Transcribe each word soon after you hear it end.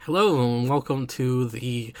Hello and welcome to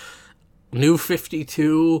the New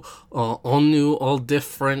 52, all new, all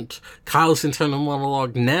different Kyle's internal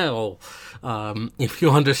monologue now. If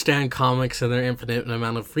you understand comics and their infinite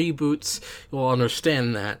amount of reboots, you'll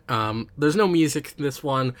understand that. There's no music in this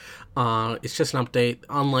one. It's just an update.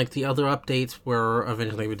 Unlike the other updates where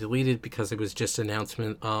eventually were deleted because it was just an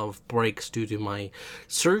announcement of breaks due to my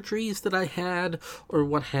surgeries that I had or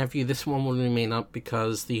what have you, this one will remain up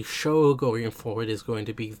because the show going forward is going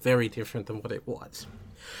to be very different than what it was.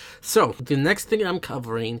 So, the next thing I'm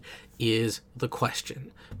covering is The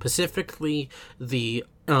Question. Specifically, the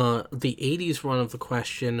 80s run of The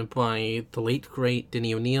Question by the late, great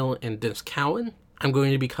Denny O'Neil and Dennis Cowan. I'm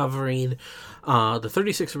going to be covering the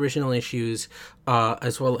 36 original issues,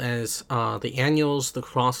 as well as the annuals, the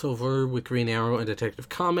crossover with Green Arrow and Detective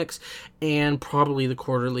Comics, and probably the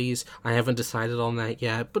quarterlies. I haven't decided on that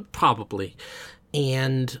yet, but probably.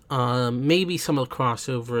 And maybe some of the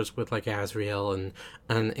crossovers with like Azrael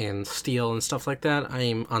and Steel and stuff like that.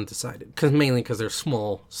 I'm undecided, mainly because they're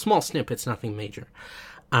small snippets, nothing major.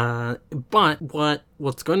 But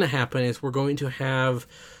what's going to happen is we're going to have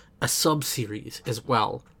a sub-series as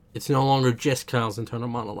well. It's no longer just Kyle's internal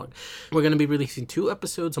monologue. We're going to be releasing 2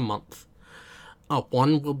 episodes a month.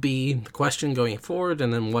 One will be The Question going forward,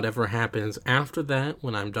 and then whatever happens after that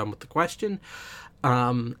when I'm done with The Question.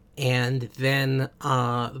 And then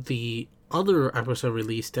the other episode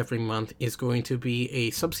released every month is going to be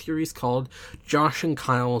a subseries called Josh and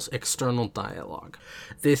Kyle's External Dialogue.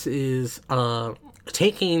 This is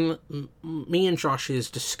taking me and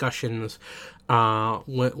Josh's discussions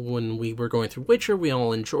when we were going through Witcher. We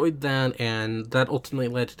all enjoyed that, and that ultimately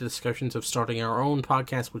led to discussions of starting our own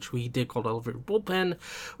podcast, which we did called Elevator Bullpen,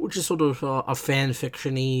 which is sort of a fan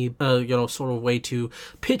fiction-y, sort of way to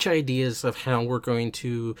pitch ideas of how we're going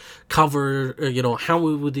to cover, how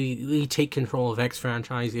we would take control of X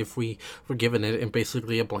franchise if we were given it and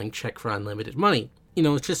basically a blank check for unlimited money.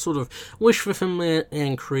 It's just sort of wish fulfillment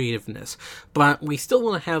and creativeness. But we still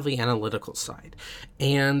want to have the analytical side.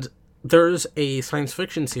 And there's a science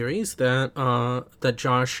fiction series that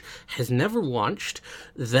Josh has never watched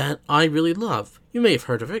that I really love. You may have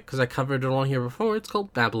heard of it, because I covered it on here before. It's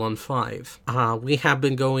called Babylon 5. We have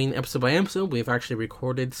been going episode by episode. We've actually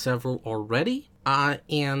recorded several already.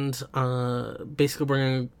 And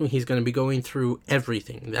basically he's going to be going through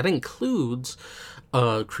everything. That includes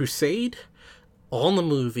Crusade, all the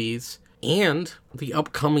movies, and the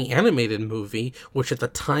upcoming animated movie, which at the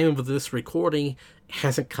time of this recording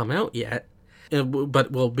hasn't come out yet,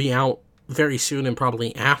 but will be out very soon and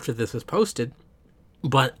probably after this is posted.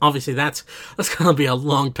 But obviously that's going to be a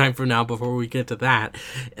long time from now before we get to that.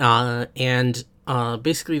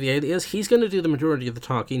 Basically the idea is he's going to do the majority of the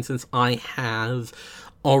talking, since I have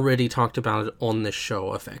already talked about it on this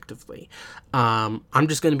show effectively. I'm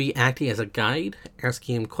just going to be acting as a guide,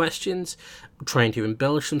 asking him questions, trying to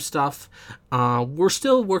embellish some stuff. We're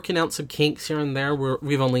still working out some kinks here and there.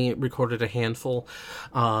 We've only recorded a handful.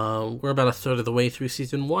 We're about a third of the way through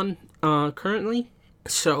season 1 currently.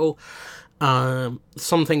 So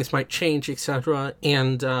some things might change, etc.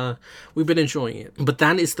 And we've been enjoying it. But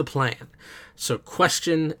that is the plan. So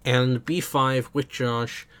Question and B5 with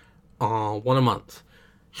Josh, 1 a month.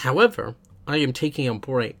 However, I am taking a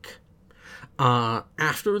break.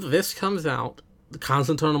 After this comes out, the Kyle's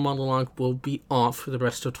internal monologue will be off for the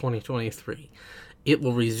rest of 2023. It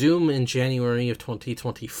will resume in January of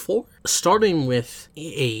 2024, starting with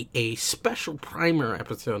a special primer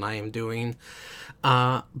episode I am doing.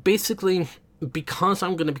 Basically, because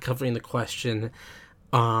I'm going to be covering The Question,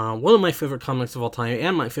 one of my favorite comics of all time,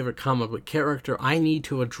 and my favorite comic book character, I need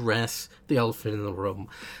to address the elephant in the room.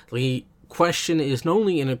 The Question is not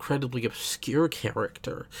only an incredibly obscure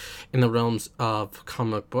character in the realms of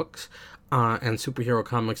comic books and superhero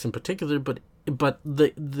comics in particular, but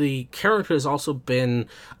the character has also been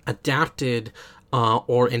adapted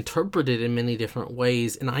or interpreted in many different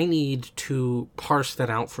ways, and I need to parse that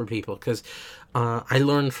out for people, because I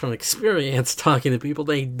learned from experience talking to people,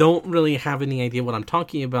 they don't really have any idea what I'm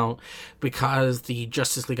talking about, because the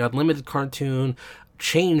Justice League Unlimited cartoon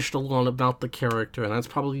changed a lot about the character, and that's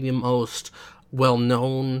probably the most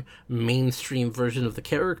well-known mainstream version of the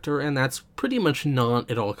character, and that's pretty much not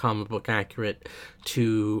at all comic book accurate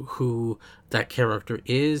to who that character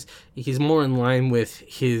is. He's more in line with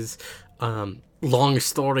his long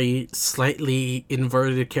story, slightly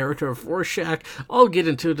inverted character of Rorschach. I'll get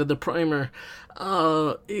into it in the primer.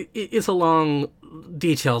 It's a long,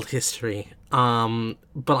 detailed history.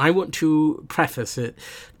 But I want to preface it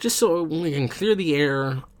just so we can clear the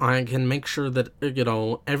air. I can make sure that,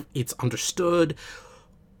 it's understood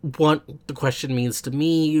what the question means to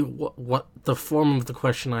me, what the form of the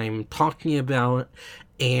question I'm talking about,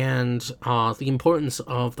 and the importance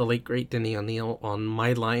of the late great Denny O'Neil on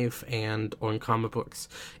my life and on comic books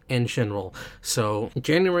in general. So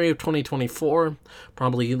January of 2024,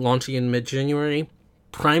 probably launching in mid-January,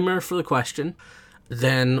 primer for the question,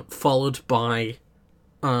 then followed by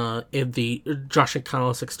in the Josh and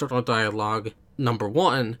Kyle's external dialogue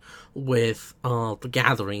 #1 with The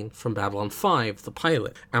Gathering from Babylon 5, the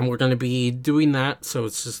pilot. And we're going to be doing that, so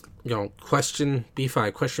it's just, question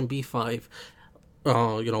B5,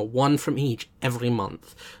 one from each every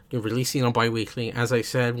month. You're releasing on bi-weekly. As I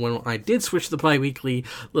said, when I did switch to bi-weekly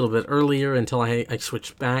a little bit earlier until I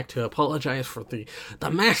switched back, to apologize for the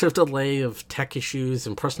massive delay of tech issues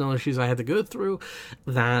and personal issues I had to go through,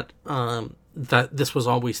 that this was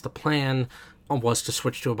always the plan, was to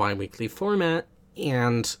switch to a bi-weekly format,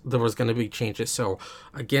 and there was going to be changes. So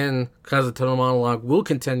again, Kazutono Monologue will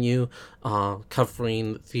continue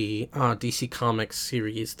covering the DC Comics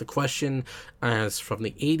series The Question, as from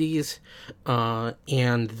the 80s,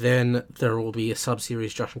 and then there will be a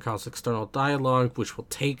sub-series, Josh and Kyle's External Dialogue, which will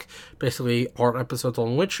take basically our episodes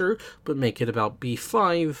on Witcher, but make it about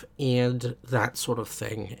B5 and that sort of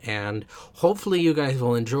thing. And hopefully you guys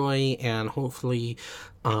will enjoy, and hopefully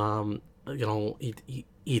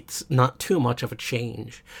it's not too much of a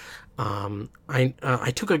change.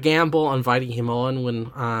 I took a gamble on inviting him on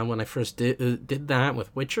when I first did that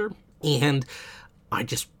with Witcher, and I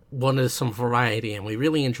just wanted some variety, and we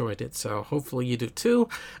really enjoyed it. So hopefully you do too.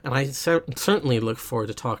 And I certainly look forward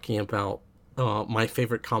to talking about my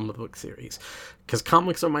favorite comic book series, because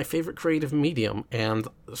comics are my favorite creative medium, and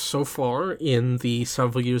so far in the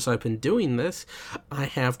several years I've been doing this, I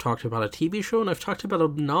have talked about a TV show and I've talked about a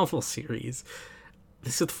novel series.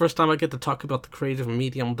 This is the first time I get to talk about the creative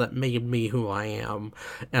medium that made me who I am,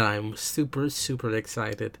 and I'm super, super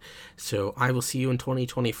excited. So I will see you in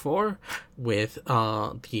 2024 with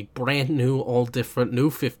the brand new, all different, new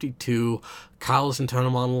 52, Kyle's Internal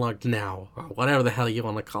Monologue Now, or whatever the hell you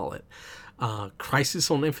want to call it. Crisis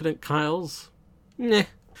on Infinite Kyle's?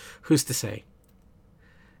 Who's to say?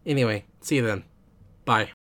 Anyway, see you then. Bye.